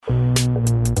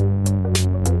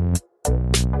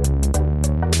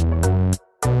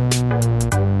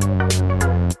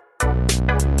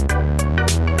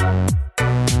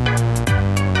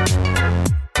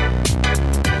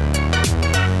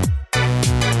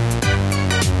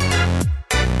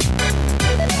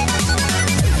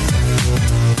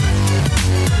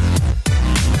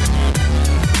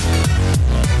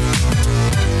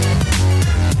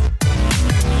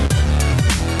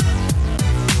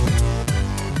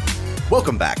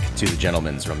Welcome back to the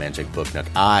Gentleman's Romantic Book Nook.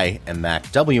 I am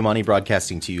Mac W. Money,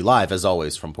 broadcasting to you live, as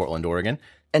always, from Portland, Oregon.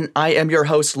 And I am your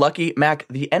host, Lucky. Mac,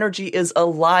 the energy is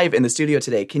alive in the studio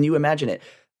today. Can you imagine it?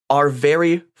 Our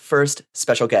very first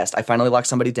special guest. I finally locked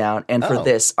somebody down, and for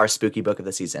this, our spooky book of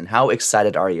the season. How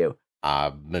excited are you?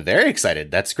 I'm very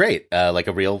excited. That's great. Like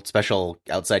a real special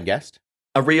outside guest?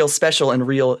 A real special and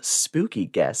real spooky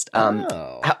guest.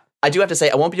 I do have to say,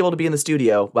 I won't be able to be in the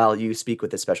studio while you speak with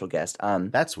this special guest.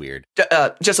 That's weird.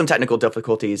 Just some technical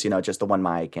difficulties, just the one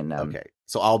mic, and okay.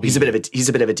 So I'll be. He's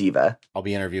a bit of a diva. I'll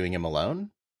be interviewing him alone.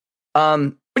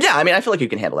 But yeah, I mean, I feel like you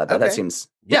can handle that. Though. Okay. That seems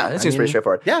pretty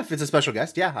straightforward. Yeah, if it's a special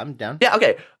guest, yeah, I'm down. Yeah,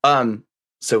 okay.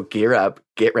 So gear up,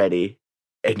 get ready,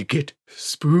 and get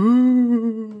spooked.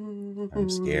 I'm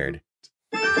scared.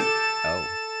 Oh,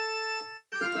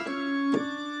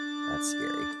 that's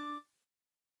scary.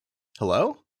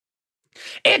 Hello?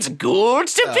 It's good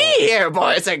to be here,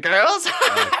 boys and girls.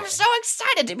 Okay. I'm so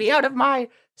excited to be out of my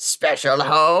special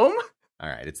home. All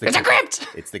right, it's a crypt.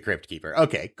 It's the Crypt Keeper.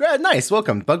 Okay, great, nice.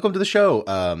 Welcome to the show,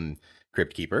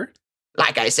 Crypt Keeper.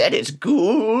 Like I said, it's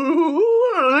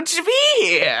good to be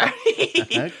here.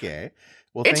 Okay.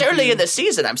 Well, it's early in the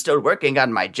season. I'm still working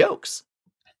on my jokes.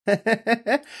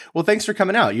 Well, thanks for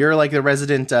coming out. You're like the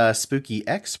resident spooky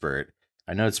expert.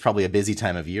 I know it's probably a busy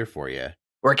time of year for you.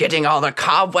 We're getting all the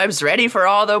cobwebs ready for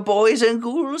all the boys and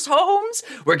ghouls' homes.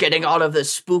 We're getting all of the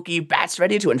spooky bats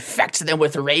ready to infect them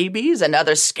with rabies and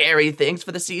other scary things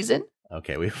for the season.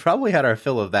 Okay, we've probably had our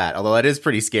fill of that, although it is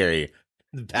pretty scary.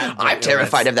 I'm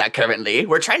terrified of that currently.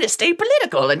 We're trying to stay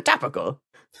political and topical.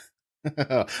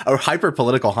 A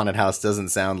hyper-political haunted house doesn't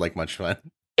sound like much fun.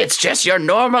 It's just your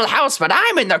normal house, but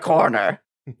I'm in the corner.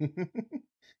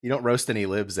 You don't roast any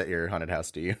libs at your haunted house,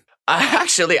 do you?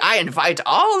 Actually, I invite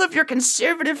all of your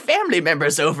conservative family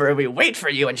members over and we wait for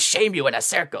you and shame you in a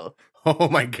circle. Oh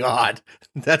my god.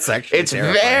 That's actually It's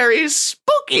terrifying. very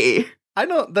spooky. I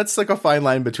know, that's like a fine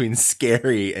line between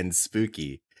scary and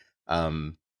spooky.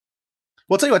 Well,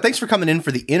 I'll tell you what, thanks for coming in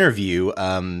for the interview.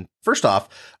 First off,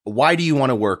 why do you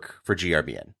want to work for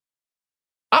GRBN?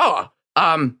 I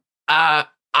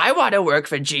want to work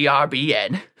for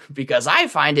GRBN because I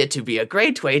find it to be a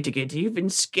great way to get even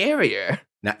scarier.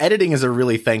 Now, editing is a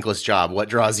really thankless job. What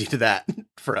draws you to that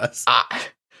for us?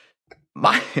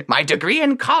 My degree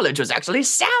in college was actually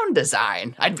sound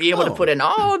design. I'd be able to put in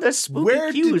all the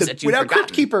spooky cues that you've forgotten.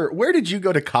 Crypt Keeper, where did you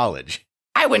go to college?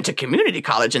 I went to community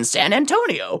college in San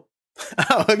Antonio.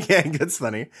 Oh, okay, that's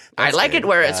funny. I like it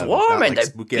where it's warm and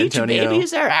the beach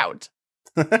babies are out.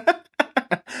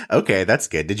 Okay, that's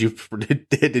good. Did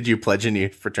you pledge any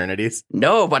fraternities?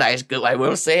 No, but I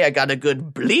will say I got a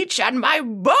good bleach on my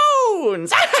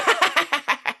bones.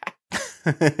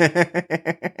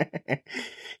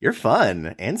 You're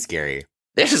fun and scary.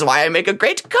 This is why I make a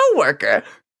great coworker.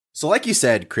 So like you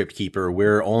said, Crypt Keeper,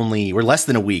 we're less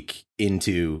than a week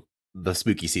into the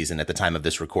spooky season at the time of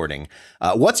this recording.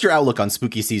 What's your outlook on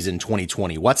spooky season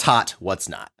 2020? What's hot? What's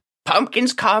not?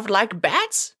 Pumpkins carved like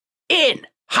bats? In.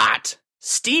 Hot.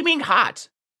 Steaming hot.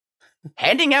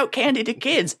 Handing out candy to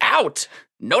kids? Out.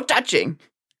 No touching.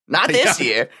 Not this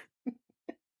year.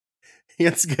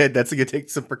 That's good. That's a good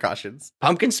take some precautions.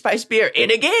 Pumpkin spice beer?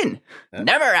 In again.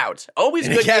 Never out. Always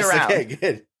good year round. Okay,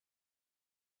 good.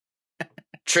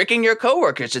 Tricking your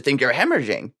coworkers to think you're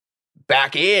hemorrhaging?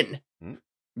 Back in.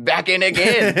 Back in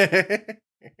again.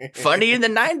 Funny in the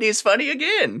 90s, funny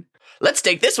again. Let's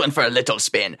take this one for a little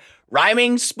spin.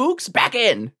 Rhyming spooks? Back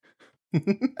in.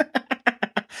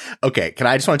 Okay,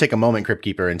 I just want to take a moment, Crypt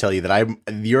Keeper, and tell you that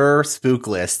your spook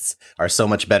lists are so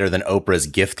much better than Oprah's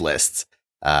gift lists.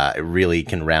 It really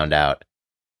can round out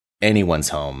anyone's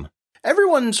home.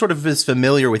 Everyone sort of is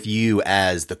familiar with you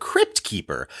as the Crypt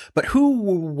Keeper, but who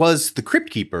was the Crypt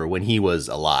Keeper when he was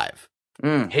alive?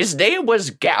 His name was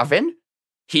Gavin.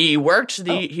 He was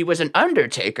an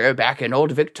undertaker back in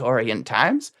old Victorian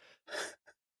times.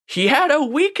 He had a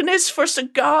weakness for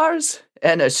cigars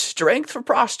and a strength for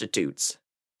prostitutes.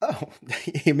 Oh,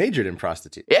 he majored in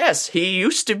prostitutes. Yes, he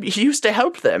used to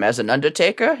help them as an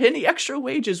undertaker. Any extra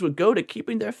wages would go to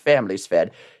keeping their families fed.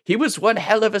 He was one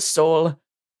hell of a soul.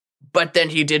 But then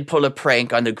he did pull a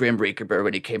prank on the Grim Reaper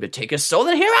when he came to take his soul,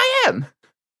 and here I am.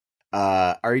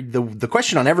 The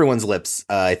question on everyone's lips,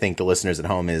 I think the listeners at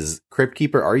home, is, Crypt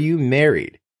Keeper, are you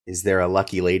married? Is there a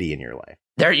lucky lady in your life?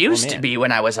 There used to be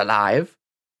when I was alive.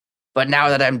 But now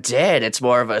that I'm dead, it's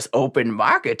more of an open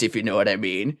market, if you know what I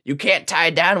mean. You can't tie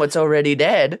down what's already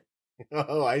dead.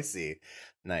 Oh, I see.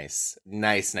 Nice.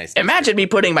 Imagine me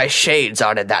putting my shades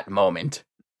on at that moment.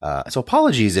 So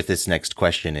apologies if this next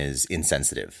question is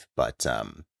insensitive, but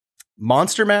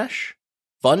Monster Mash,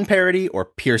 fun parody, or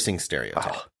piercing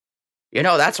stereotype? Oh, You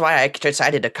know, that's why I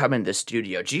decided to come in the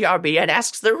studio. GRBN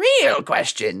asks the real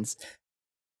questions.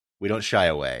 We don't shy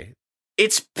away.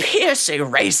 It's piercing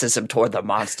racism toward the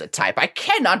monster type. I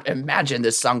cannot imagine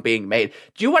this song being made.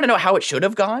 Do you want to know how it should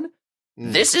have gone?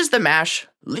 This is the MASH.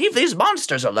 Leave these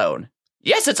monsters alone.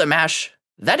 Yes, it's a MASH.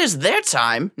 That is their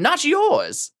time, not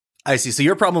yours. I see. So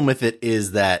your problem with it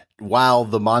is that while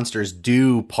the monsters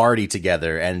do party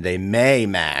together and they may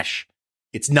mash,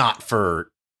 it's not for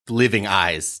living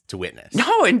eyes to witness.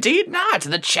 No, indeed not.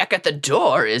 The check at the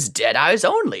door is dead eyes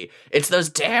only. It's those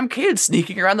damn kids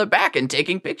sneaking around the back and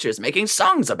taking pictures, making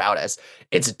songs about us.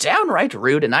 It's downright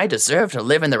rude, and I deserve to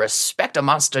live in the respect a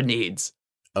monster needs.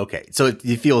 Okay, so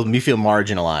you feel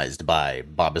marginalized by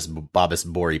Bobbis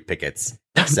Bori Pickett's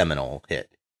seminal hit.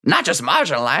 Not just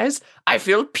marginalized, I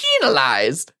feel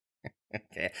penalized.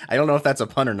 Okay, I don't know if that's a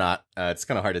pun or not. It's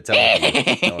kind of hard to tell.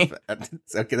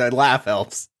 Okay, that laugh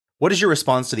helps. What is your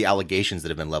response to the allegations that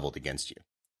have been leveled against you?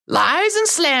 Lies and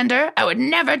slander. I would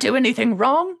never do anything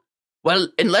wrong. Well,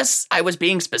 unless I was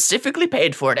being specifically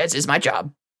paid for it, as is my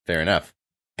job. Fair enough.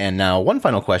 And now, one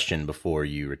final question before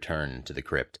you return to the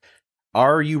crypt.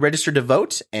 Are you registered to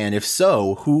vote? And if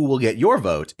so, who will get your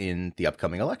vote in the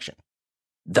upcoming election?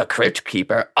 The Crypt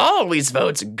Keeper always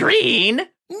votes green.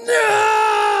 No!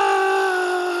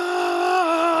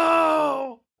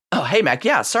 Oh, hey, Mac.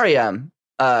 Yeah, sorry.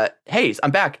 Hey,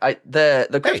 I'm back.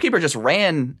 The Crypt Keeper just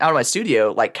ran out of my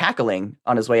studio, like cackling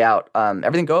on his way out.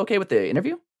 Everything go okay with the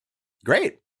interview?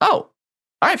 Great. Oh,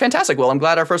 all right, fantastic. Well, I'm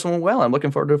glad our first one went well. I'm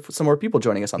looking forward to some more people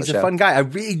joining us on the show. He's a fun guy.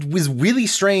 It was really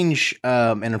strange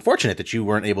and unfortunate that you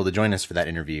weren't able to join us for that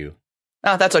interview.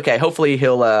 Oh, that's okay. Hopefully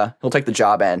he'll take the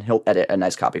job and he'll edit a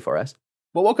nice copy for us.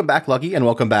 Well, welcome back, Lucky, and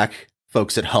welcome back,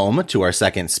 folks at home, to our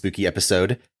second spooky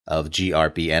episode of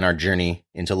GRPN. Our journey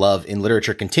into love in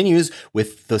literature continues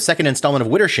with the second installment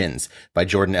of Widdershins by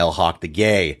Jordan L. Hawk, the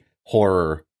gay,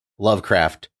 horror,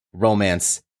 Lovecraft,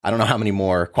 romance. I don't know how many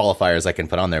more qualifiers I can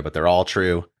put on there, but they're all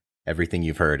true. Everything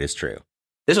you've heard is true.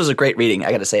 This was a great reading, I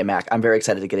got to say, Mac. I'm very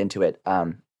excited to get into it.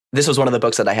 This was one of the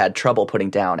books that I had trouble putting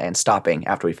down and stopping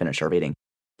after we finished our reading.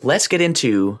 Let's get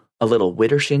into a little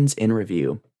Widdershins in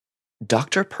review.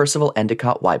 Dr. Percival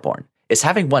Endicott Wyborn is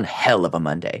having one hell of a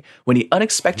Monday when he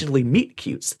unexpectedly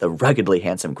meet-cutes the ruggedly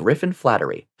handsome Griffin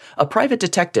Flattery, a private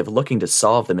detective looking to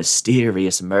solve the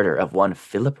mysterious murder of one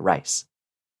Philip Rice.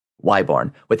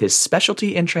 Wyborn, with his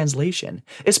specialty in translation,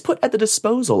 is put at the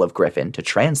disposal of Griffin to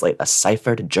translate a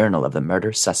ciphered journal of the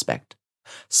murder suspect.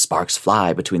 Sparks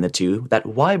fly between the two that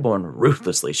Wyborn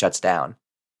ruthlessly shuts down.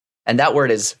 And that word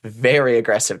is very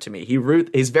aggressive to me.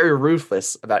 He's very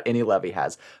ruthless about any love he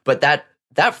has. But that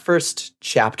first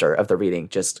chapter of the reading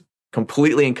just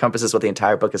completely encompasses what the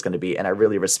entire book is going to be, and I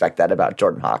really respect that about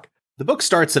Jordan Hawk. The book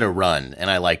starts at a run, and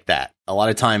I like that. A lot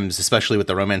of times, especially with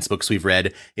the romance books we've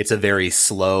read, it's a very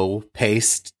slow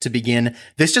paced to begin.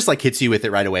 This just like hits you with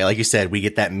it right away. Like you said, we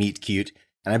get that meet cute.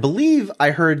 And I believe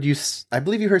heard you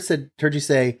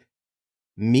say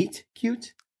meet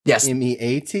cute? Yes.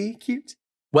 M-E-A-T cute?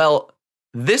 Well,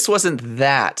 this wasn't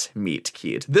that meet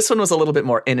cute. This one was a little bit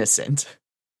more innocent.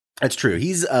 That's true.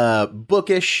 He's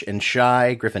bookish and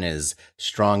shy. Griffin is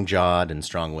strong-jawed and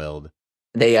strong-willed.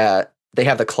 They have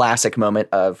the classic moment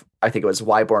of, I think it was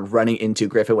Wyborn running into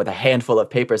Griffin with a handful of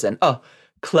papers and,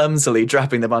 clumsily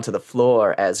dropping them onto the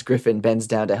floor as Griffin bends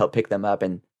down to help pick them up,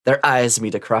 and their eyes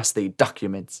meet across the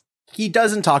documents. He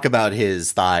doesn't talk about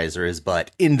his thighs or his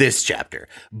butt in this chapter,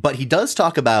 but he does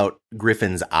talk about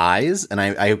Griffin's eyes, and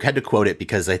I had to quote it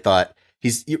because I thought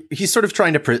he's sort of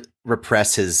trying to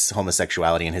repress his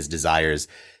homosexuality and his desires,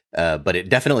 but it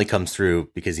definitely comes through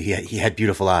because he had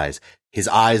beautiful eyes. His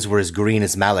eyes were as green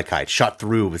as malachite, shot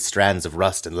through with strands of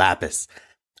rust and lapis.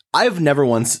 I've never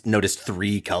once noticed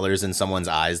 3 colors in someone's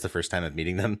eyes the first time of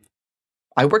meeting them.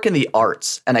 I work in the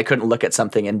arts, and I couldn't look at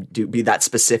something and be that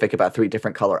specific about 3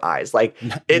 different color eyes. Like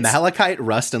malachite,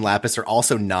 rust, and lapis are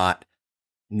also not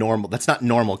normal. That's not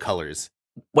normal colors.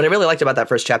 What I really liked about that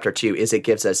first chapter, too, is it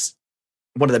gives us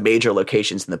one of the major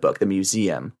locations in the book, the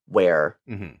museum where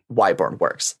Wyborn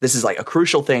works. This is like a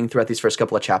crucial thing throughout these first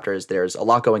couple of chapters. There's a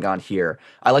lot going on here.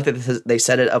 I like that they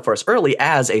set it up for us early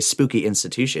as a spooky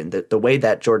institution. The way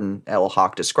that Jordan L.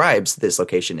 Hawk describes this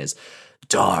location is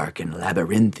dark and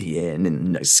labyrinthian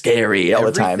and scary all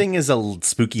the time. Everything is a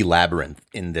spooky labyrinth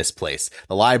in this place.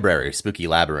 The library, spooky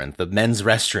labyrinth. The men's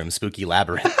restroom, spooky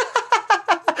labyrinth.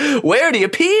 Where do you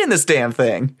pee in this damn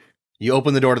thing? You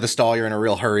open the door to the stall, you're in a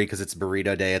real hurry because it's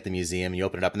burrito day at the museum. You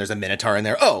open it up and there's a minotaur in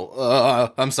there.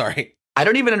 I'm sorry. I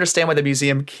don't even understand why the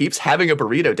museum keeps having a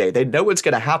burrito day. They know what's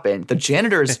going to happen. The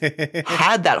janitors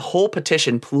had that whole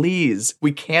petition, please,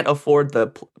 we can't afford the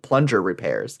plunger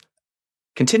repairs.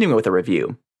 Continuing with the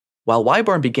review. While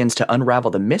Wyborn begins to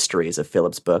unravel the mysteries of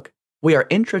Philip's book, we are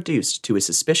introduced to his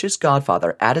suspicious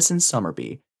godfather, Addison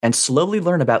Somerby, and slowly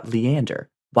learn about Leander,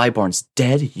 Wyborn's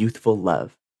dead youthful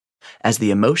love. As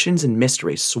the emotions and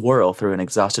mysteries swirl through an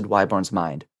exhausted Wyborn's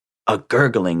mind, a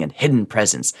gurgling and hidden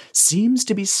presence seems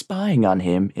to be spying on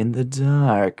him in the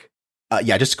dark.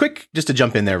 Just to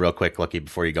jump in there real quick, Lucky,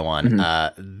 before you go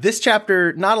on. This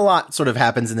chapter, not a lot sort of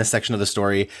happens in this section of the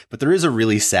story, but there is a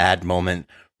really sad moment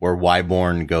where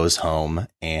Wyborn goes home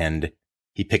and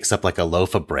he picks up like a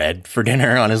loaf of bread for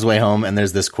dinner on his way home. And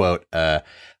there's this quote, I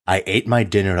ate my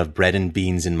dinner of bread and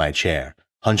beans in my chair,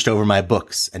 hunched over my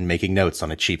books and making notes on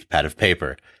a cheap pad of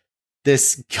paper.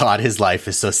 His life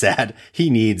is so sad. He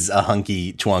needs a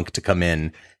hunky twunk to come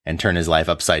in and turn his life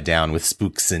upside down with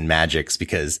spooks and magics,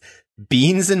 because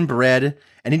beans and bread,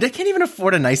 and he can't even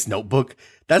afford a nice notebook.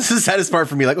 That's the saddest part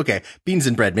for me. Like, okay, beans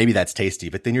and bread, maybe that's tasty,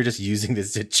 but then you're just using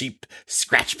this cheap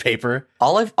scratch paper.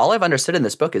 All I've understood in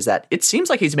this book is that it seems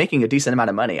like he's making a decent amount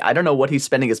of money. I don't know what he's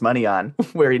spending his money on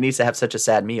where he needs to have such a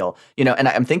sad meal. And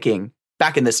I'm thinking,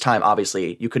 back in this time,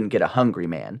 obviously, you couldn't get a hungry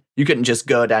man. You couldn't just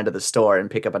go down to the store and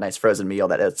pick up a nice frozen meal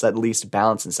that is at least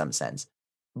balanced in some sense.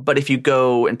 But if you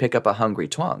go and pick up a hungry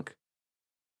twunk,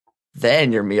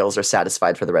 then your meals are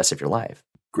satisfied for the rest of your life.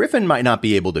 Griffin might not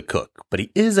be able to cook, but he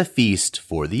is a feast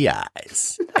for the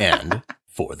eyes and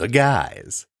for the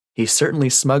guys. He's certainly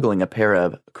smuggling a pair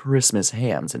of Christmas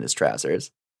hams in his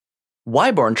trousers.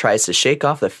 Wyborn tries to shake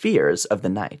off the fears of the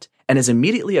night and is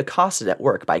immediately accosted at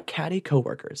work by catty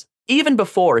coworkers, even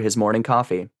before his morning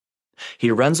coffee.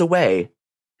 He runs away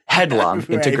headlong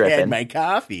into Griffin, my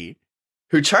coffee,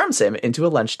 who charms him into a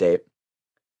lunch date.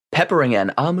 Peppering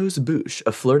an amuse-bouche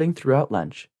of flirting throughout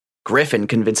lunch, Griffin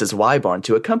convinces Wyborn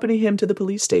to accompany him to the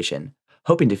police station,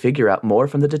 hoping to figure out more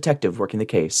from the detective working the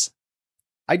case.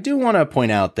 I do want to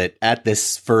point out that at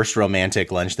this first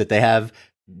romantic lunch that they have,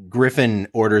 Griffin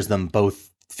orders them both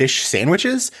fish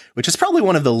sandwiches, which is probably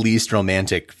one of the least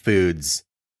romantic foods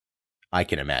I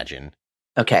can imagine.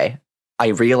 Okay, I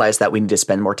realize that we need to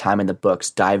spend more time in the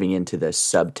books diving into the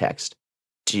subtext.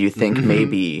 Do you think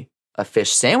maybe a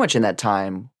fish sandwich in that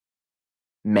time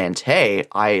meant, hey,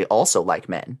 I also like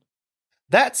men?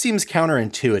 That seems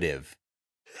counterintuitive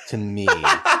to me.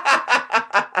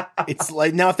 It's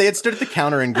like, now if they had stood at the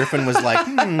counter and Griffin was like,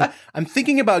 I'm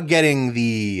thinking about getting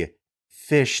the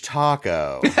fish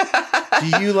taco.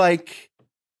 Do you like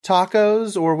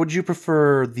tacos, or would you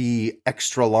prefer the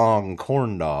extra long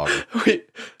corn dog?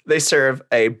 They serve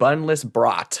a bunless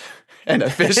brat and a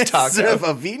fish taco. Serve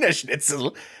a Wiener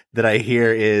Schnitzel that I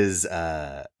hear is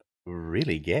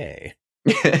really gay.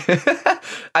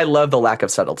 I love the lack of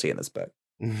subtlety in this book.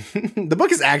 The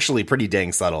book is actually pretty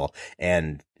dang subtle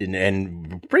and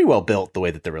pretty well built the way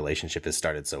that the relationship has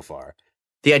started so far.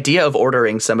 The idea of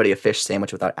ordering somebody a fish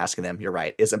sandwich without asking them, you're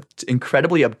right, is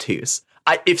incredibly obtuse.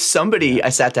 If somebody I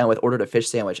sat down with ordered a fish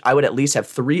sandwich, I would at least have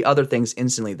 3 other things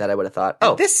instantly that I would have thought,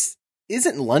 oh. This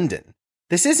isn't London.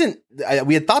 This isn't,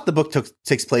 we had thought the book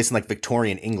takes place in like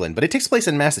Victorian England, but it takes place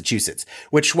in Massachusetts,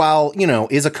 which, while,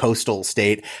 is a coastal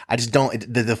state, I just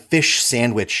don't, the fish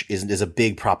sandwich is a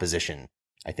big proposition,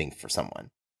 I think, for someone.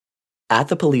 At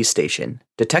the police station,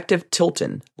 Detective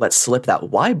Tilton lets slip that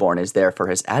Wyborn is there for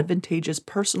his advantageous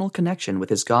personal connection with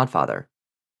his godfather.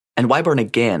 And Wyborn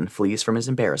again flees from his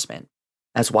embarrassment.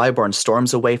 As Wyborn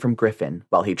storms away from Griffin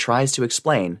while he tries to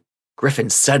explain, Griffin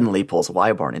suddenly pulls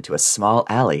Wyborn into a small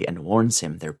alley and warns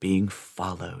him they're being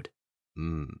followed.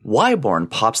 Wyborn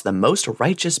pops the most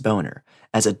righteous boner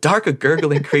as a dark,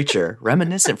 gurgling creature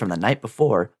reminiscent from the night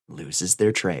before loses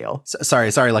their trail.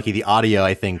 Sorry, Lucky. The audio,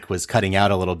 I think, was cutting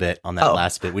out a little bit on that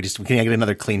last bit. We can get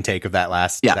another clean take of that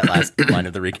last line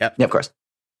of the recap. Yeah, of course.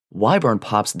 Wyborn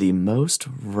pops the most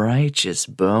righteous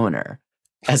boner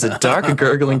as a dark,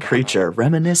 gurgling creature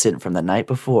reminiscent from the night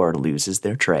before loses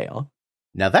their trail.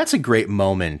 Now, that's a great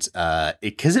moment,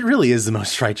 because it really is the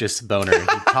most righteous boner. He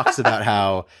talks about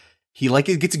how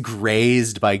it gets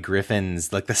grazed by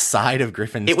Griffin's, like the side of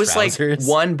Griffin's trousers. It was like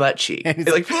one butt cheek. And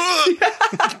he's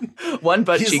one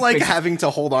butt cheek. He's like having to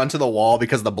hold on to the wall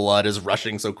because the blood is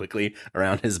rushing so quickly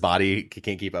around his body. He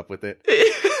can't keep up with it.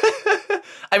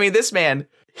 I mean, this man,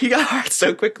 he got hurt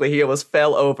so quickly he almost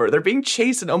fell over. They're being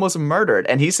chased and almost murdered.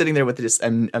 And he's sitting there with this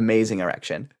amazing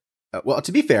erection. Well,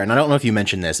 to be fair, and I don't know if you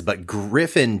mentioned this, but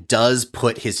Griffin does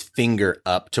put his finger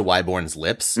up to Wyborn's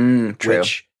lips, true.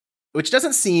 Which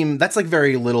doesn't seem, that's like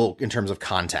very little in terms of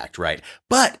contact, right?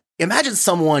 But imagine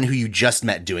someone who you just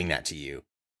met doing that to you.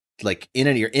 Like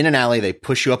you're in an alley, they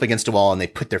push you up against a wall and they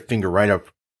put their finger right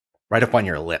up on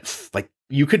your lips. Like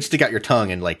you could stick out your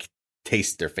tongue and like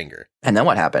taste their finger. And then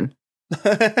what happened?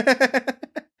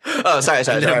 Oh, sorry.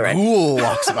 A ghoul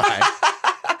walks by.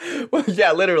 Well,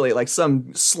 yeah, literally, like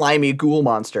some slimy ghoul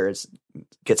monsters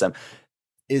gets him.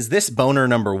 Is this boner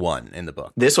number 1 in the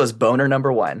book? This was boner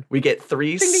number 1. We get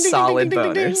 3 solid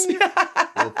boners.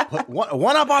 We'll put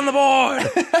one up on the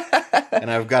board.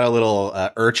 And I've got a little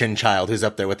urchin child who's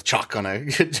up there with chalk on a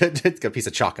piece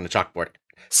of chalk on a chalkboard.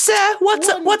 Sir,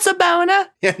 what's a boner?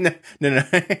 Yeah, no.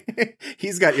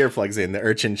 He's got earplugs in. The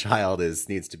urchin child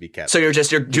needs to be kept. So you're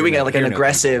doing an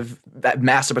aggressive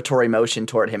masturbatory motion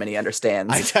toward him, and he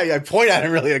understands. I tell you, I point at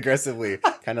him really aggressively,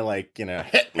 kind of like,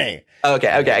 hit me. Okay,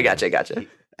 I gotcha.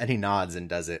 And he nods and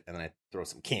does it, and then I throw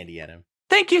some candy at him.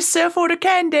 Thank you, sir, for the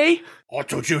candy. I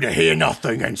told you to hear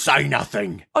nothing and say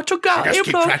nothing. I took out just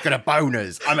keep track of the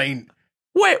boners. I mean...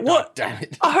 Wait, what? Damn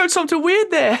it. I heard something weird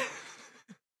there.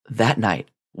 That night,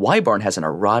 Wyborn has an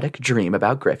erotic dream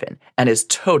about Griffin and is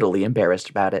totally embarrassed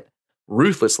about it,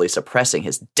 ruthlessly suppressing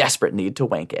his desperate need to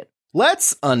wank it.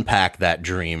 Let's unpack that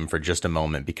dream for just a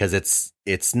moment, because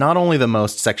it's not only the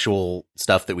most sexual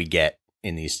stuff that we get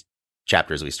in these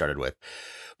chapters we started with,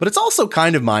 but it's also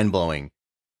kind of mind-blowing.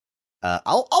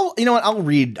 I'll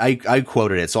read, I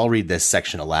quoted it, so I'll read this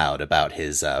section aloud about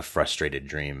his frustrated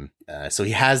dream. So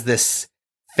he has this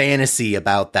fantasy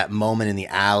about that moment in the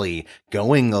alley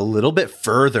going a little bit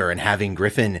further and having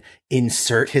Griffin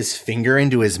insert his finger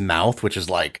into his mouth, which is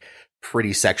like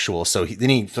pretty sexual. So then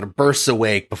he sort of bursts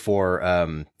awake before,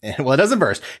 it doesn't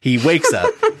burst. He wakes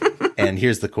up and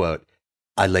here's the quote.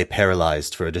 I lay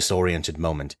paralyzed for a disoriented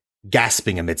moment,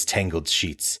 gasping amidst tangled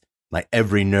sheets. My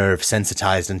every nerve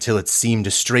sensitized until it seemed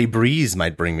a stray breeze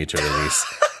might bring me to release.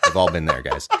 We've all been there,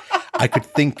 guys. I could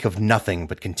think of nothing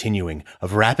but continuing,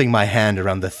 of wrapping my hand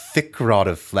around the thick rod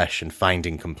of flesh and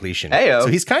finding completion. Hey-o. So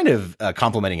he's kind of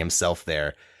complimenting himself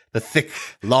there. The thick,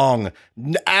 long,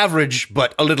 average,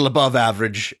 but a little above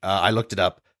average. I looked it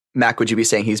up. Mac, would you be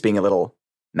saying he's being a little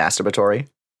masturbatory?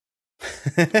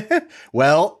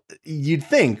 Well, you'd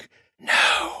think.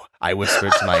 No, I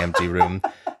whispered to my empty room.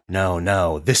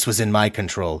 No, this was in my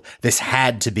control. This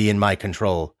had to be in my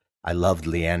control. I loved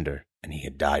Leander, and he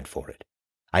had died for it.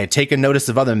 I had taken notice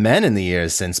of other men in the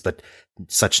years since, but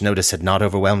such notice had not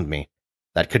overwhelmed me.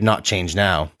 That could not change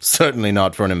now. Certainly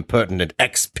not for an impertinent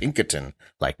ex-Pinkerton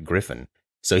like Griffin.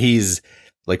 So he's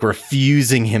like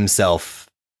refusing himself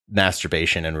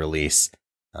masturbation and release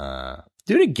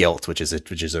due to guilt, which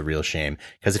is a real shame.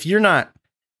 Because if you're not,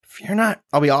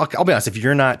 I'll be honest, if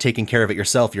you're not taking care of it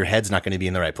yourself, your head's not going to be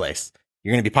in the right place.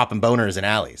 You're going to be popping boners in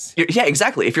alleys. Yeah,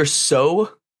 exactly. If you're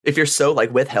so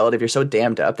like withheld, if you're so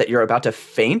dammed up that you're about to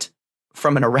faint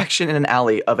from an erection in an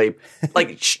alley of a,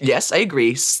 like, yes, I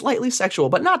agree, slightly sexual,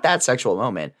 but not that sexual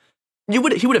moment, he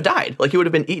would have died. Like, he would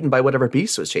have been eaten by whatever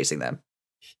beast was chasing them.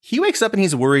 He wakes up and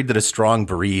he's worried that a strong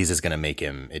breeze is going to make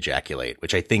him ejaculate,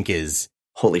 which I think is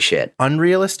holy shit,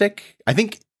 unrealistic. I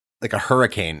think like a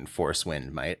hurricane force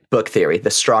wind might. Book theory: the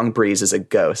strong breeze is a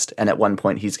ghost, and at one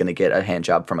point he's going to get a hand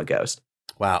job from a ghost.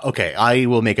 Wow. Okay, I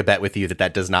will make a bet with you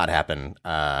that does not happen.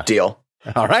 Deal.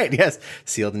 All right. Yes,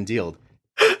 sealed and dealed.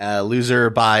 Loser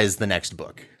buys the next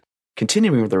book.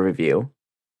 Continuing with the review,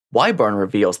 Wyborn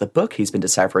reveals the book he's been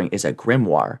deciphering is a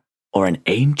grimoire, or an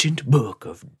ancient book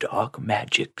of dark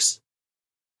magics.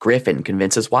 Griffin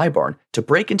convinces Wyborn to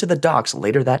break into the docks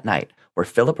later that night, where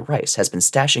Philip Rice has been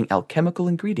stashing alchemical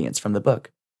ingredients from the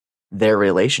book. Their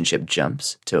relationship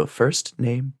jumps to a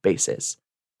first-name basis.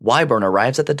 Wyborn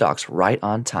arrives at the docks right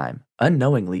on time,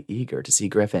 unknowingly eager to see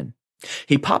Griffin.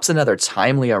 He pops another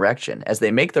timely erection as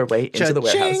they make their way into the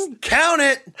warehouse. Count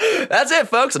it! That's it,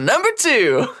 folks. Number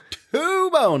 2. 2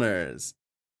 boners.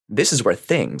 This is where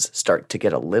things start to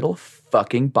get a little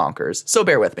fucking bonkers, so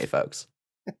bear with me, folks.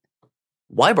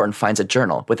 Wyborn finds a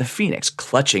journal with a phoenix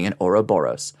clutching an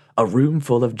Ouroboros, a room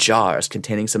full of jars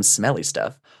containing some smelly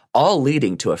stuff, all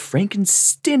leading to a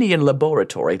Frankensteinian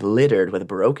laboratory littered with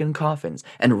broken coffins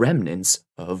and remnants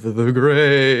of the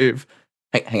grave.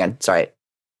 Hang on, sorry.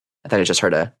 I thought I just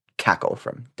heard a cackle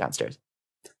from downstairs.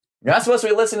 You're not supposed to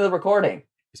be listening to the recording.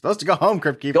 You're supposed to go home,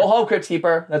 Crypt Keeper. Go home, Crypt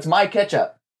Keeper. That's my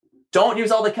ketchup. Don't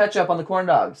use all the ketchup on the corn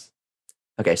dogs.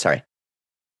 Okay, sorry.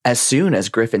 As soon as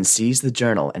Griffin sees the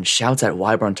journal and shouts at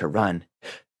Wyborn to run,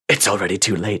 it's already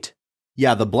too late.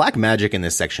 Yeah, the black magic in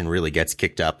this section really gets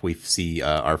kicked up. We see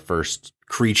our first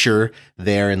creature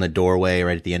there in the doorway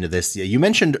right at the end of this. You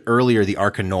mentioned earlier the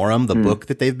Arcanorum, the book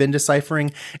that they've been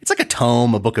deciphering. It's like a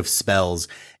tome, a book of spells.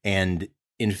 And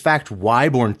in fact,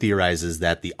 Wyborn theorizes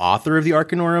that the author of the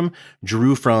Arcanorum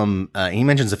drew from, he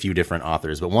mentions a few different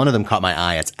authors, but one of them caught my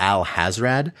eye. It's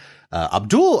Al-Hazrad.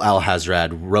 Abdul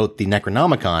Al-Hazrad wrote the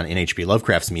Necronomicon in H.P.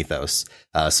 Lovecraft's mythos.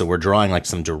 So we're drawing like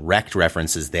some direct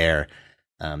references there.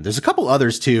 There's a couple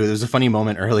others too. There was a funny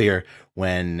moment earlier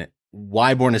when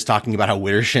Wyborn is talking about how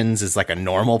Widdershins is like a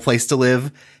normal place to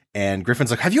live. And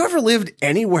Griffin's like, have you ever lived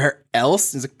anywhere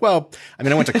else? He's like, well, I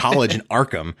mean, I went to college in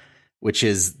Arkham, which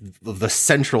is the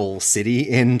central city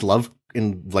in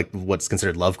like what's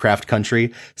considered Lovecraft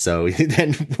country. So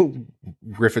then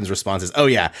Griffin's response is, oh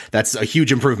yeah, that's a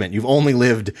huge improvement. You've only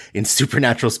lived in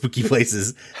supernatural spooky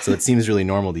places. So it seems really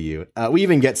normal to you. We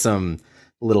even get some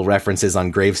little references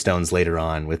on gravestones later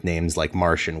on with names like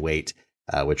Marsh and Waite,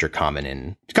 which are common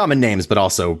names, but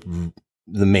also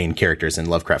the main characters in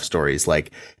Lovecraft stories,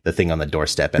 like the thing on the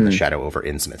doorstep and the shadow over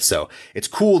Innsmouth. So it's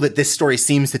cool that this story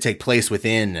seems to take place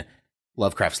within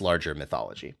Lovecraft's larger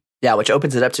mythology. Yeah, which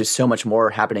opens it up to so much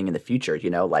more happening in the future. You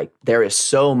know, like there is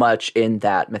so much in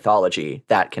that mythology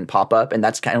that can pop up. And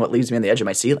that's kind of what leaves me on the edge of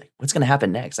my seat. Like, what's going to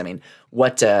happen next? I mean,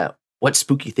 what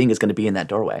spooky thing is going to be in that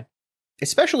doorway?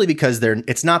 Especially because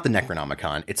it's not the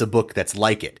Necronomicon. It's a book that's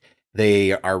like it.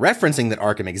 They are referencing that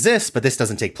Arkham exists, but this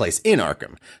doesn't take place in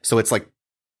Arkham. So it's like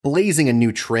blazing a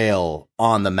new trail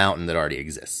on the mountain that already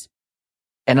exists.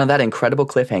 And on that incredible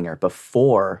cliffhanger,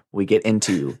 before we get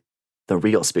into the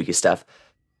real spooky stuff,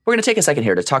 we're going to take a second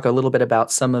here to talk a little bit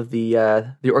about some of the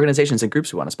organizations and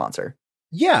groups we want to sponsor.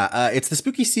 Yeah, it's the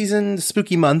spooky season, the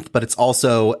spooky month, but it's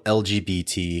also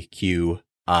LGBTQIA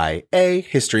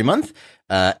History Month.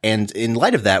 And in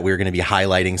light of that, we're going to be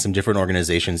highlighting some different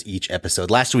organizations each episode.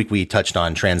 Last week, we touched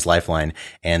on Trans Lifeline,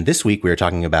 and this week, we are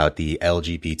talking about the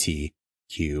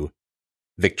LGBTQ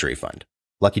Victory Fund.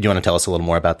 Lucky, do you want to tell us a little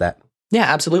more about that? Yeah,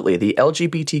 absolutely. The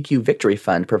LGBTQ Victory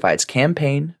Fund provides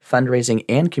campaign, fundraising,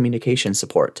 and communication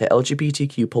support to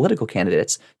LGBTQ political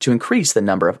candidates to increase the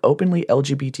number of openly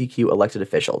LGBTQ elected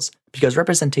officials, because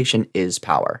representation is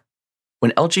power.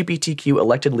 When LGBTQ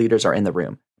elected leaders are in the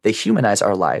room, they humanize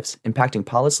our lives, impacting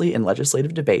policy and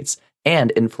legislative debates,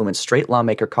 and influence straight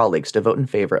lawmaker colleagues to vote in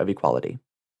favor of equality.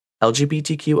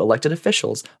 LGBTQ elected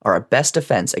officials are our best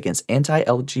defense against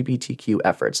anti-LGBTQ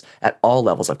efforts at all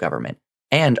levels of government,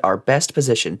 and are best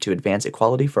positioned to advance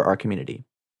equality for our community.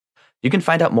 You can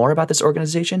find out more about this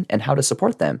organization and how to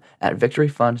support them at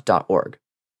victoryfund.org.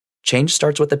 Change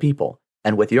starts with the people,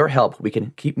 and with your help, we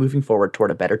can keep moving forward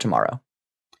toward a better tomorrow.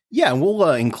 Yeah, and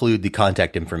we'll include the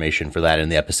contact information for that in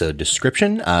the episode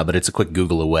description, but it's a quick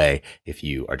Google away if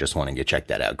you are just wanting to check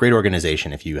that out. Great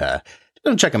organization if you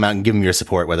check them out and give them your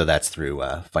support, whether that's through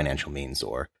financial means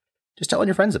or just telling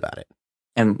your friends about it.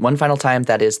 And one final time,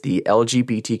 that is the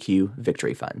LGBTQ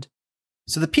Victory Fund.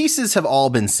 So the pieces have all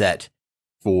been set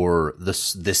for the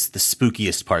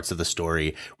spookiest parts of the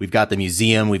story. We've got the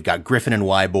museum. We've got Griffin and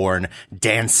Wyborn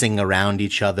dancing around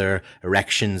each other.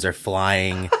 Erections are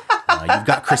flying. You've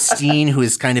got Christine, who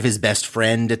is kind of his best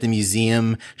friend at the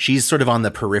museum. She's sort of on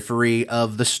the periphery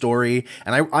of the story.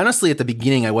 And I honestly, at the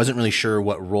beginning, I wasn't really sure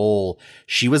what role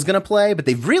she was going to play. But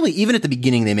they've really, even at the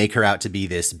beginning, they make her out to be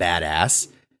this badass.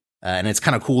 And it's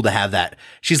kind of cool to have that.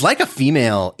 She's like a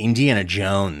female Indiana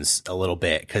Jones a little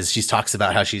bit, because she talks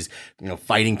about how she's,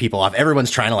 fighting people off.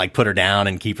 Everyone's trying to like put her down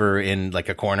and keep her in like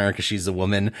a corner because she's a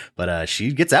woman. But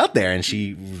she gets out there and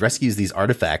she rescues these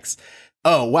artifacts.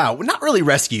 Oh, wow. Not really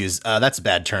rescues. That's a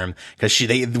bad term, because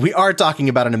we are talking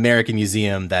about an American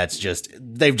museum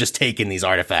they've just taken these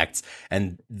artifacts,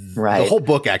 and the whole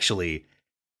book actually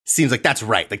seems like that's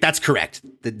right. Like that's correct.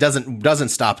 It doesn't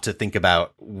stop to think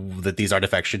about that these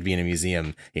artifacts should be in a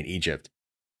museum in Egypt.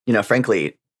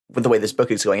 Frankly, with the way this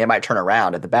book is going, it might turn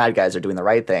around and the bad guys are doing the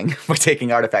right thing. We're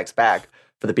taking artifacts back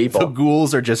for the people. The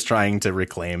ghouls are just trying to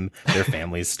reclaim their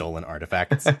family's stolen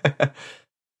artifacts.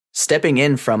 Stepping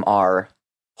in from our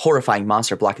horrifying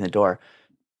monster blocking the door,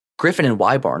 Griffin and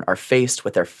Wyborn are faced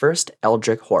with their first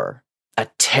eldritch horror, a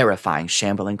terrifying,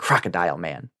 shambling crocodile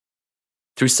man.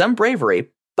 Through some bravery,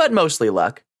 but mostly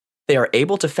luck, they are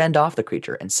able to fend off the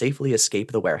creature and safely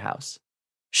escape the warehouse.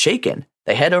 Shaken,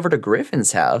 they head over to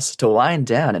Griffin's house to wind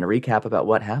down and recap about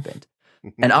what happened.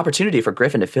 An opportunity for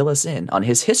Griffin to fill us in on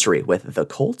his history with the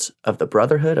cult of the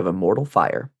Brotherhood of Immortal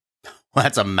Fire. Well,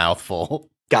 that's a mouthful.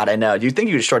 God, I know. You'd think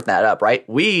you could shorten that up, right?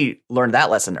 We learned that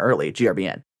lesson early,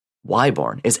 GRBN.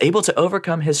 Wyborn is able to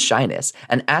overcome his shyness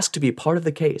and ask to be part of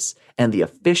the case, and the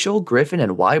official Griffin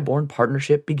and Wyborn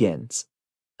partnership begins.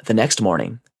 The next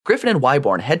morning, Griffin and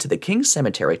Wyborn head to the King's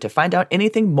Cemetery to find out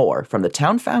anything more from the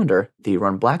town founder,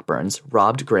 Theron Blackburn's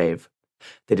robbed grave.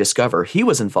 They discover he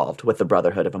was involved with the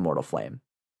Brotherhood of Immortal Flame.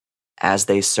 As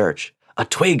they search, a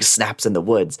twig snaps in the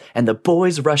woods, and the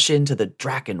boys rush into the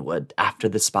Drakenwood after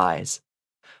the spies.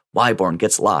 Wyborn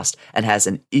gets lost and has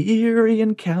an eerie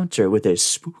encounter with a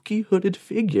spooky hooded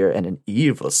figure and an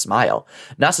evil smile.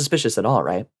 Not suspicious at all,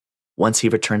 right? Once he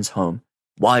returns home,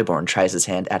 Wyborn tries his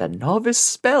hand at a novice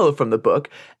spell from the book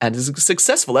and is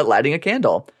successful at lighting a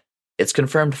candle. It's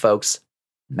confirmed, folks.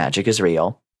 magic is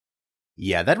real.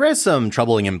 Yeah, that has some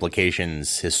troubling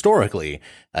implications historically.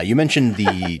 You mentioned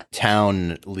the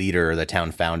town leader, the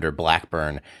town founder,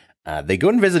 Blackburn. They go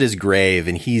and visit his grave,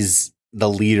 and he's the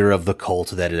leader of the cult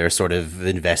that they're sort of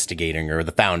investigating, or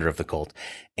the founder of the cult.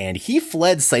 And he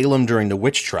fled Salem during the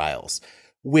witch trials,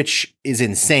 which is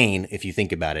insane if you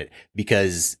think about it,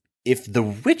 because if the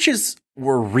witches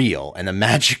were real and the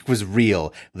magic was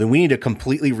real, then we need to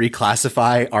completely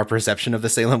reclassify our perception of the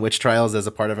Salem witch trials as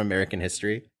a part of American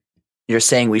history. You're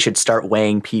saying we should start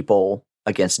weighing people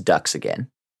against ducks again?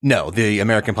 No, the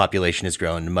American population has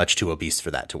grown much too obese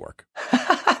for that to work.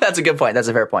 That's a good point. That's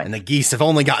a fair point. And the geese have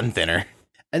only gotten thinner.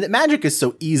 And that magic is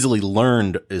so easily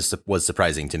learned was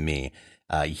surprising to me.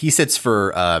 He sits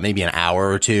for maybe an hour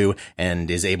or two and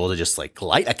is able to just like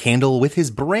light a candle with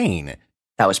his brain.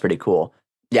 That was pretty cool.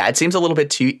 Yeah, it seems a little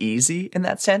bit too easy in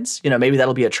that sense. You know, maybe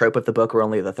that'll be a trope of the book. We're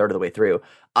only the third of the way through.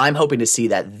 I'm hoping to see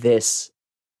that this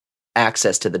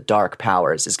access to the dark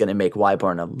powers is going to make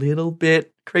Wyborn a little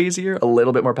bit crazier, a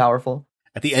little bit more powerful.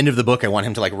 At the end of the book, I want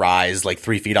him to like rise like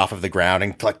 3 feet off of the ground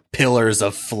and like pillars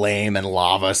of flame and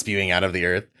lava spewing out of the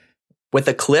earth. With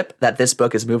the clip that this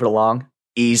book is moving along,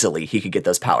 easily he could get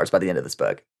those powers by the end of this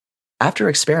book. After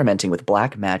experimenting with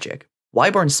black magic,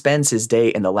 Wyborn spends his day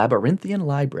in the labyrinthian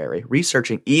library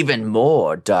researching even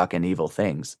more dark and evil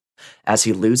things. As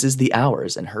he loses the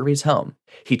hours and hurries home,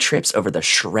 he trips over the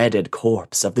shredded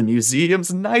corpse of the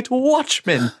museum's night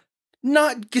watchman.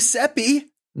 Not Giuseppe.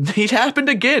 It happened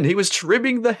again. He was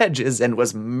trimming the hedges and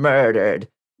was murdered.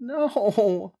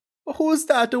 No. Who's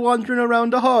that wandering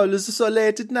around the halls so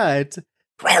late at night?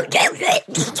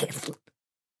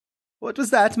 What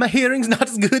was that? My hearing's not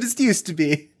as good as it used to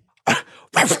be.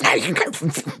 You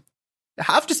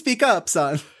have to speak up,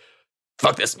 son.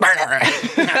 Fuck this.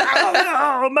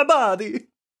 Oh, my body.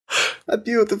 A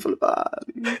beautiful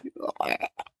body.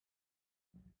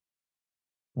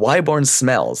 Wyborn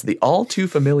smells the all too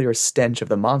familiar stench of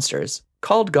the monsters,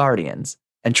 called guardians,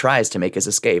 and tries to make his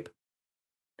escape.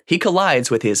 He collides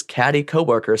with his catty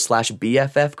coworker /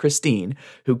 BFF Christine,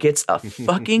 who gets a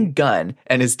fucking gun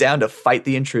and is down to fight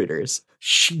the intruders.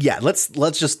 Yeah, let's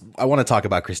just, I want to talk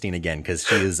about Christine again because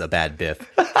she is a bad biff.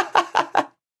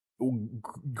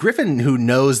 Griffin, who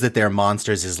knows that they're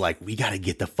monsters, is like, we got to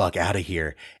get the fuck out of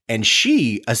here. And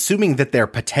she, assuming that they're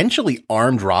potentially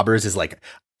armed robbers, is like,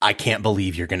 I can't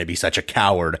believe you're going to be such a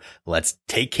coward. Let's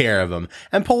take care of them.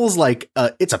 And pulls like,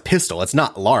 it's a pistol. It's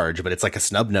not large, but it's like a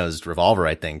snub-nosed revolver,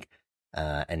 I think.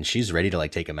 And she's ready to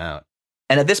like take him out.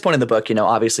 And at this point in the book, you know,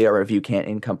 obviously our review can't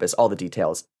encompass all the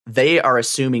details. They are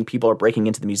assuming people are breaking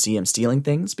into the museum stealing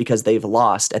things because they've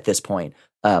lost at this point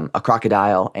a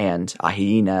crocodile and a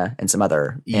hyena and some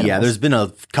other animals. Yeah, there's been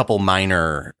a couple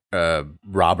minor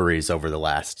robberies over the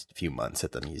last few months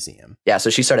at the museum. Yeah, so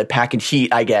she started packing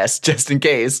heat, I guess, just in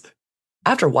case.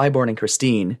 After Wyborn and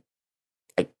Christine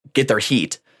get their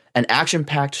heat, an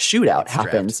action-packed shootout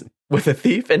happens with a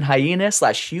thief and hyena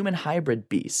 / human hybrid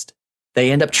beast. They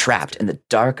end up trapped in the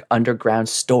dark underground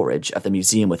storage of the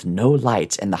museum with no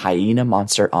light and the hyena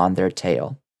monster on their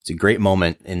tail. It's a great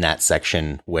moment in that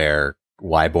section where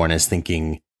Wyborn is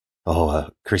thinking,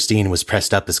 Christine was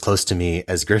pressed up as close to me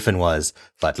as Griffin was,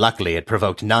 but luckily it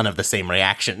provoked none of the same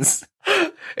reactions.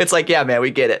 It's like, yeah, man,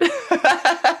 we get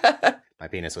it. My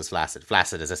penis was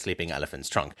flaccid as a sleeping elephant's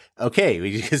trunk. Okay,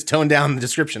 we just tone down the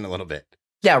description a little bit.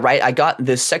 Yeah, right. I got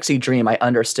this sexy dream. I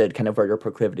understood kind of where your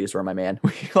proclivities were, my man.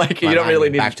 Like, you don't really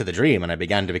need back to the dream, and I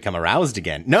began to become aroused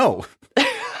again. No.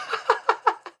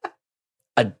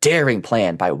 A daring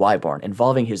plan by Wyborn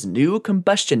involving his new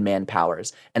combustion man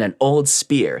powers and an old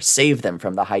spear saved them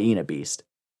from the hyena beast.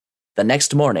 The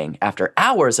next morning, after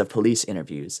hours of police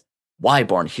interviews,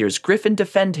 Wyborn hears Griffin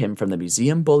defend him from the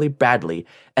museum bully Bradley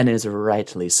and is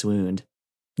rightly swooned.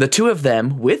 The two of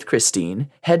them, with Christine,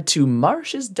 head to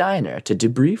Marsh's diner to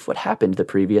debrief what happened the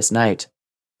previous night.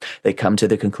 They come to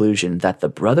the conclusion that the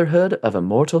Brotherhood of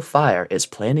Immortal Fire is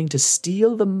planning to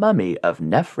steal the mummy of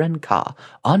Nefren-Ka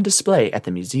on display at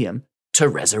the museum to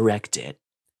resurrect it.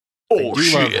 I do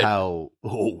love how,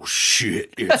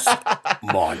 it's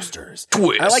monsters.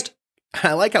 Twist.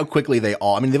 I like how quickly they've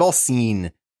all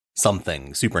seen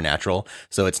something supernatural,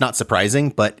 so it's not surprising,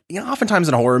 but you know, oftentimes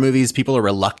in horror movies people are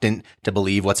reluctant to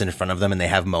believe what's in front of them, and they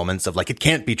have moments of like, it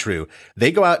can't be true.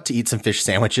 They go out to eat some fish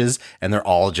sandwiches and they're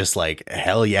all just like,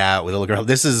 hell yeah, with a little girl,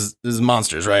 this is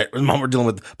monsters, right? We're dealing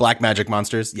with black magic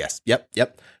monsters. Yes, yep,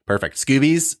 perfect.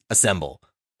 Scoobies, assemble.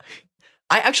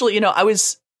 I actually, I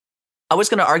was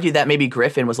going to argue that maybe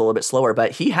Griffin was a little bit slower,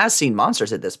 but he has seen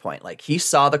monsters at this point. Like, he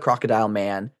saw the crocodile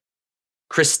man.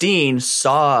 Christine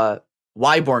saw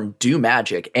Wyborn do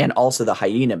magic and also the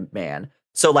hyena man.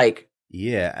 So like,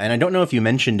 Yeah, and I don't know if you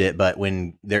mentioned it, but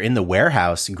when they're in the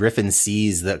warehouse, Griffin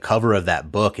sees the cover of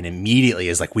that book and immediately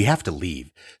is like, we have to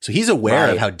leave. So he's aware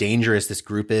of how dangerous this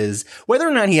group is. Whether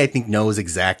or not he, I think, knows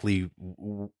exactly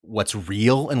what's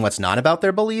real and what's not about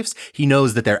their beliefs, he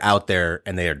knows that they're out there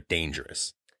and they are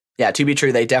dangerous. Yeah, to be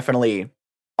true, they definitely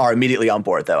are immediately on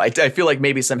board, though. I feel like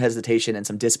maybe some hesitation and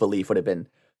some disbelief would have been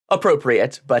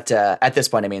appropriate, but at this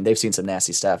point, I mean, they've seen some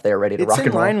nasty stuff. They're ready to rock and roll.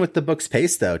 It's in line with the book's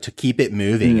pace, though, to keep it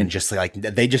moving and just like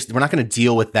we're not going to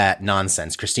deal with that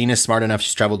nonsense. Christina's smart enough;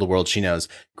 she's traveled the world. She knows.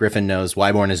 Griffin knows.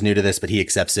 Wyborn is new to this, but he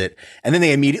accepts it. And then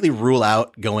they immediately rule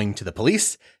out going to the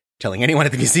police, telling anyone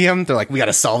at the museum. They're like, "We got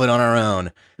to solve it on our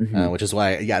own," which is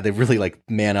why, they really like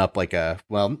man up like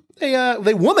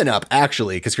they woman up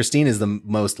actually, because Christine is the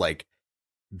most like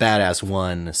badass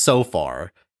one so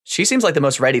far. She seems like the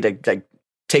most ready to like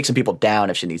take some people down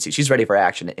if she needs to. She's ready for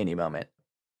action at any moment.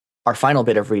 Our final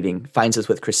bit of reading finds us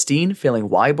with Christine filling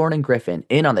Wyborn and Griffin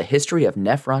in on the history of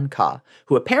Nephron Ka,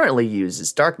 who apparently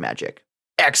uses dark magic.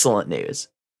 Excellent news.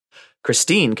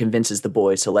 Christine convinces the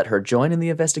boys to let her join in the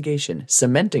investigation,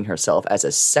 cementing herself as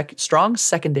a strong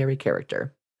secondary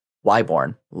character.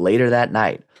 Wyborn, later that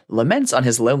night, laments on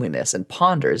his loneliness and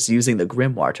ponders using the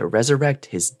grimoire to resurrect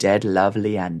his dead love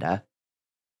Leander.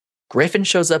 Griffin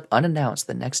shows up unannounced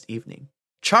the next evening,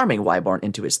 charming Wyborn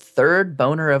into his third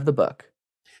boner of the book.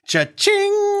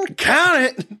 Cha-ching! Count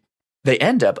it! They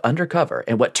end up undercover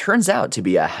in what turns out to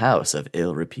be a house of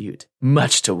ill repute,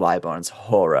 much to Wyborn's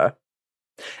horror.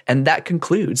 And that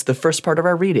concludes the first part of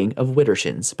our reading of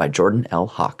Widdershins by Jordan L.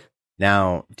 Hawk.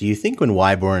 Now, do you think when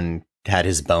Wyborn had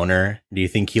his boner, do you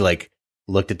think he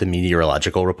looked at the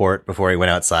meteorological report before he went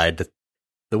outside?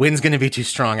 The wind's going to be too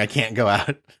strong. I can't go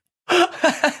out.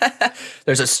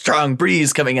 There's a strong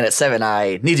breeze coming in at 7.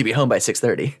 I need to be home by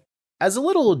 6:30. As a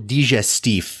little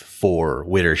digestif for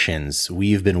Widdershins,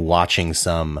 we've been watching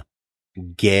some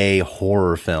gay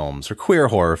horror films or queer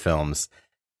horror films.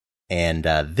 And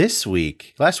last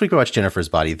week we watched Jennifer's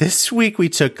Body. This week we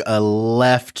took a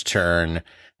left turn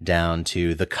down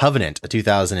to The Covenant, a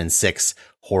 2006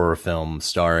 horror film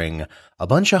starring a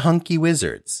bunch of hunky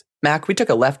wizards. Mac, we took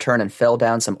a left turn and fell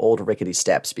down some old rickety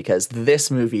steps because this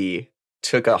movie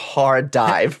took a hard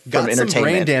dive from Got entertainment. Some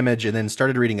brain damage and then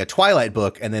started reading a Twilight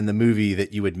book, and then the movie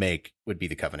that you would make would be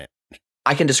The Covenant.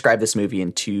 I can describe this movie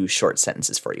in 2 short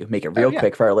sentences for you. Make it real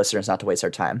quick for our listeners not to waste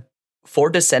our time. 4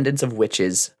 descendants of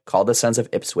witches, called the Sons of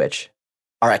Ipswich,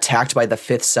 are attacked by the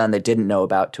 5th son they didn't know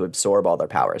about to absorb all their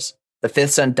powers. The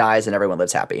 5th son dies and everyone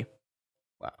lives happy.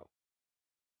 Wow.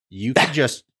 You could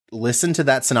just listen to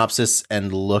that synopsis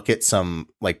and look at some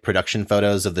like production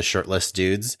photos of the shirtless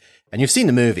dudes, and you've seen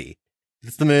the movie.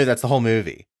 It's the movie. That's the whole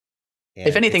movie. And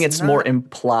if anything, it's more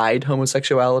implied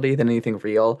homosexuality than anything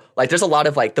real. Like, there's a lot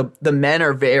of like the men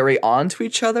are very onto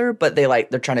each other, but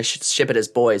they're trying to ship it as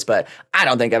boys. But I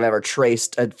don't think I've ever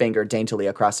traced a finger daintily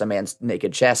across a man's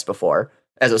naked chest before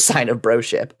as a sign of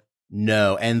broship.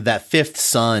 No, and that 5th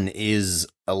son is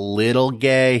a little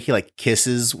gay. He like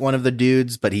kisses one of the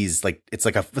dudes, but he's like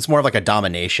it's more of like a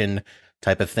domination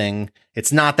type of thing.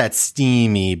 It's not that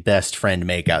steamy best friend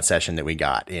makeout session that we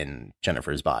got in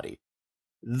Jennifer's Body.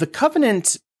 The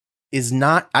Covenant is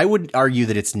not, I would argue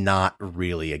that it's not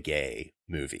really a gay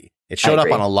movie. It showed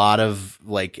up on a lot of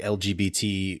like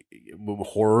LGBT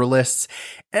horror lists,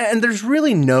 and there's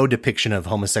really no depiction of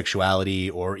homosexuality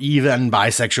or even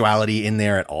bisexuality in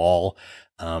there at all.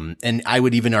 And I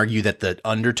would even argue that the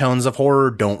undertones of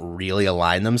horror don't really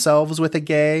align themselves with a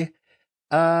gay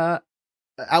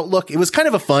outlook. It was kind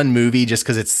of a fun movie just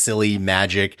because it's silly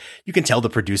magic. You can tell the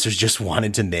producers just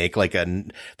wanted to make like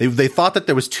they thought that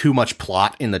there was too much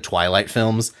plot in the Twilight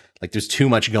films. Like there's too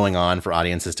much going on for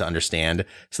audiences to understand.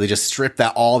 So they just stripped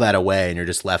all that away, and you're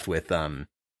just left with, a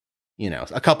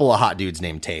couple of hot dudes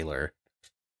named Tyler,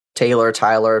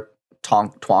 Twonkler.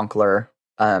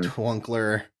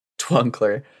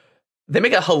 Twonkler. They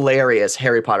make a hilarious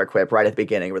Harry Potter quip right at the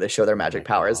beginning where they show their magic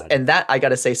powers. God. And that, I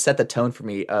gotta say, set the tone for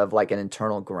me of like an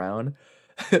internal groan.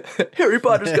 Harry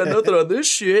Potter's got nothing on this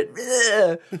shit.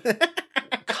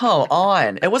 Come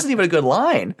on. It wasn't even a good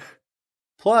line.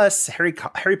 Plus, Harry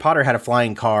Potter had a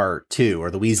flying car too, or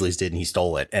the Weasleys did, and he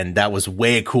stole it. And that was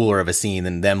way cooler of a scene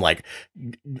than them like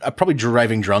probably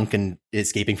driving drunk and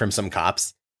escaping from some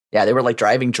cops. Yeah, they were like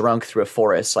driving drunk through a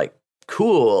forest, like,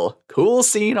 cool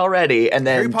scene already. And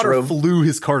then Harry Potter flew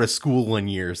his car to school one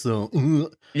year, so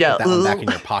yeah, put that one back in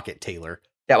your pocket, Taylor.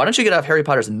 Yeah, why don't you get off Harry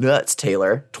Potter's nuts,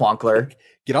 Taylor? Twonkler.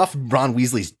 Get off Ron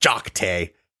Weasley's jock,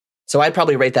 Tay. So I'd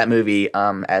probably rate that movie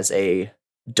as a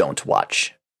don't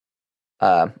watch.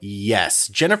 Yes.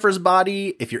 Jennifer's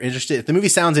Body, if you're interested, if the movie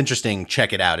sounds interesting,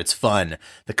 check it out. It's fun.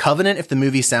 The Covenant, if the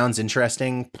movie sounds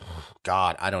interesting,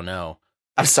 God, I don't know.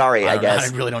 I'm sorry, I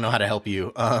guess. I really don't know how to help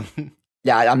you.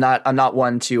 Yeah, I'm not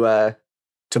one to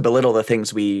belittle the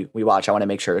things we watch. I want to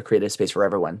make sure to create a space for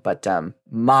everyone. But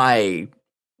my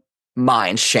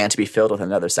mind shan't be filled with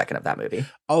another second of that movie.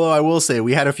 Although I will say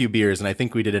we had a few beers and I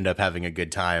think we did end up having a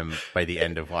good time by the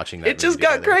end of watching that. It just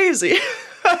got crazy.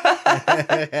 So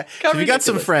if you got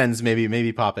some friends,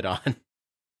 maybe pop it on.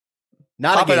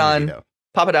 Not pop a game movie, though.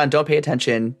 Pop it on. Don't pay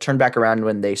attention. Turn back around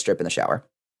when they strip in the shower.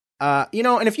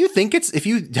 And if you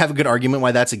have a good argument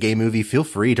why that's a gay movie, feel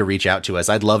free to reach out to us.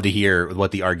 I'd love to hear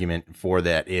what the argument for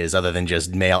that is, other than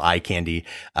just male eye candy.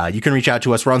 You can reach out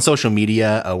to us. We're on social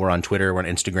media. We're on Twitter. We're on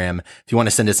Instagram. If you want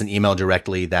to send us an email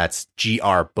directly, that's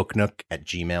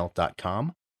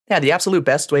grbooknook@gmail.com. Yeah, the absolute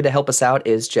best way to help us out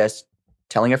is just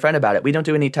telling a friend about it. We don't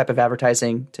do any type of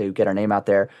advertising to get our name out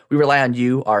there. We rely on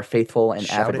you, our faithful and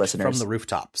avid listeners. From the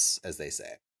rooftops, as they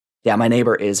say. Yeah, my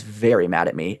neighbor is very mad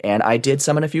at me, and I did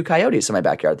summon a few coyotes in my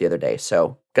backyard the other day,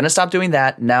 so gonna stop doing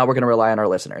that. Now we're gonna rely on our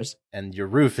listeners. And your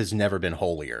roof has never been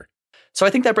holier. So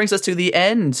I think that brings us to the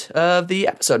end of the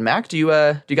episode. Mac, do you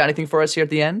got anything for us here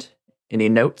at the end? Any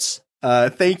notes?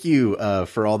 Thank you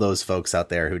for all those folks out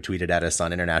there who tweeted at us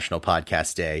on International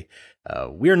Podcast Day.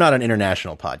 We're not an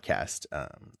international podcast.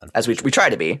 As we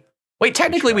try to be. Wait,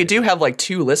 technically we do have like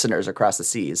 2 listeners across the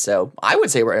seas, so I would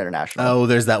say we're international. Oh,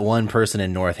 there's that one person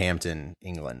in Northampton,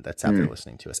 England that's out there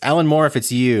listening to us. Alan Moore, if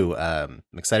it's you, I'm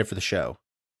excited for the show.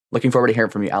 Looking forward to hearing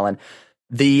from you, Alan.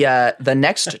 The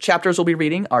next chapters we'll be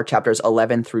reading are chapters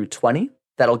 11 through 20.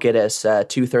 That'll get us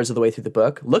 2/3 of the way through the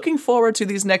book. Looking forward to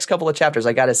these next couple of chapters.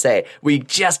 I gotta say, we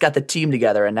just got the team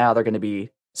together, and now they're going to be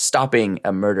stopping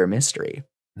a murder mystery.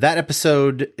 That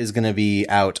episode is going to be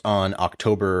out on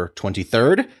October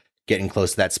 23rd. Getting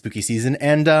close to that spooky season.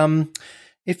 And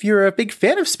if you're a big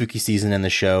fan of spooky season in the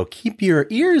show, keep your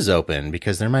ears open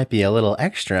because there might be a little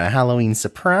extra Halloween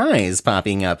surprise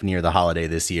popping up near the holiday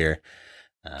this year.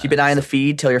 Keep an eye on the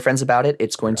feed. Tell your friends about it.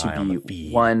 It's going to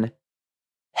be one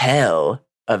hell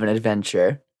of an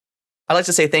adventure. I'd like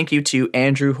to say thank you to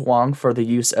Andrew Huang for the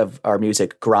use of our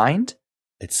music Grind.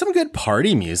 It's some good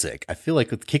party music. I feel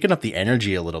like it's kicking up the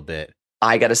energy a little bit.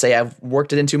 I got to say I've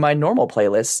worked it into my normal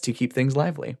playlists to keep things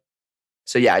lively.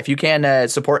 So yeah, if you can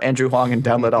support Andrew Huang and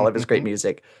download all of his great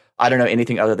music, I don't know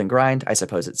anything other than Grind. I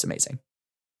suppose it's amazing.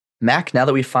 Mac, now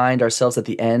that we find ourselves at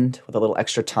the end with a little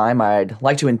extra time, I'd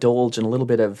like to indulge in a little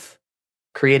bit of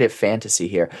creative fantasy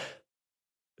here.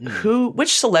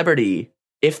 Which celebrity,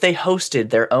 if they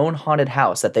hosted their own haunted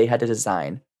house that they had to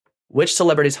design, which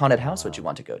celebrity's haunted house would you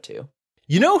want to go to?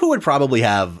 You know who would probably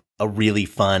have a really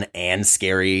fun and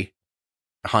scary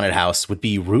haunted house would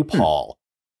be RuPaul.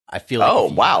 I feel like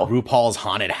RuPaul's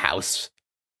haunted house.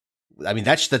 I mean,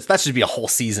 that should be a whole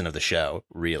season of the show,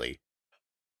 really.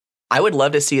 I would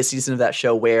love to see a season of that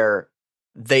show where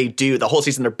they do the whole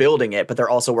season, they're building it, but they're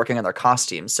also working on their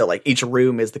costumes. So like each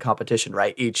room is the competition,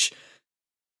 right?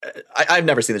 I've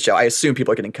never seen the show. I assume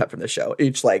people are getting cut from the show.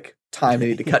 Each like time they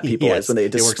need to cut people is when they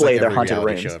display their haunted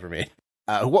rooms. Show ever made.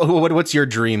 What's your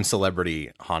dream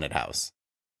celebrity haunted house?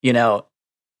 You know,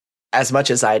 as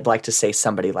much as I'd like to say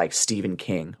somebody like Stephen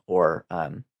King or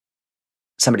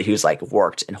somebody who's like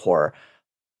worked in horror,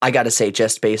 I got to say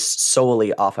just based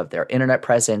solely off of their internet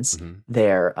presence,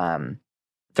 their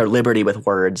liberty with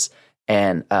words,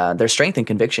 and their strength and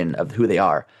conviction of who they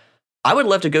are, I would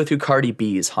love to go through Cardi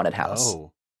B's haunted house.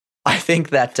 Oh. I think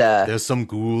that there's some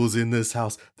ghouls in this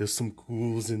house.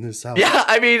 Yeah,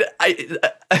 I mean,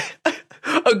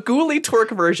 a ghouly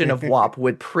twerk version of WAP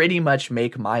would pretty much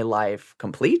make my life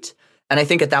complete. And I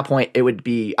think at that point I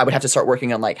would have to start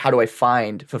working on like, how do I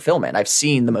find fulfillment? I've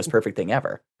seen the most perfect thing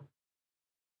ever.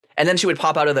 And then she would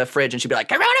pop out of the fridge and she'd be like,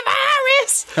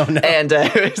 coronavirus! Oh, no. And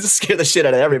scare the shit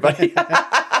out of everybody.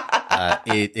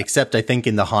 Except I think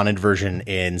in the haunted version,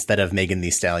 instead of Megan Thee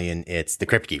Stallion, it's the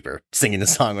Crypt Keeper singing the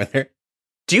song with her.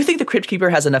 Do you think the Crypt Keeper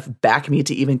has enough back me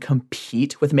to even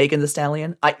compete with Megan Thee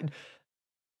Stallion?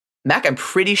 Mac, I'm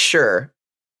pretty sure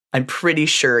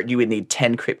you would need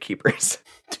 10 Crypt Keepers.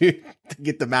 To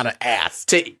get the amount of ass.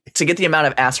 To get the amount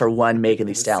of ass for one Megan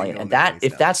Thee Stallion. And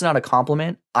if that's not a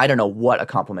compliment, I don't know what a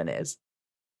compliment is.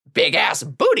 Big ass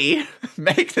booty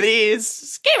make these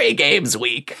scary games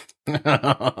weak.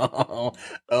 Oh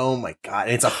my God.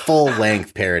 It's a full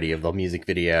length parody of the music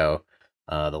video,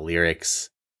 the lyrics.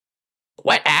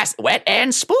 Wet ass, wet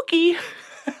and spooky.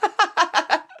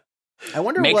 I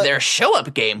wonder make their show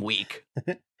up game weak.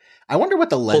 I wonder what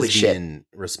the lesbian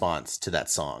response to that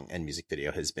song and music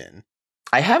video has been.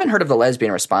 I haven't heard of the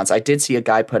lesbian response. I did see a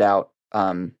guy put out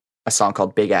a song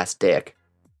called Big Ass Dick.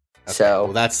 Okay, So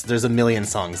well, there's a million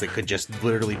songs that could just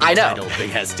literally be I know. titled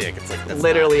Big Ass Dick. It's like that's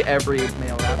literally every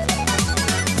male rap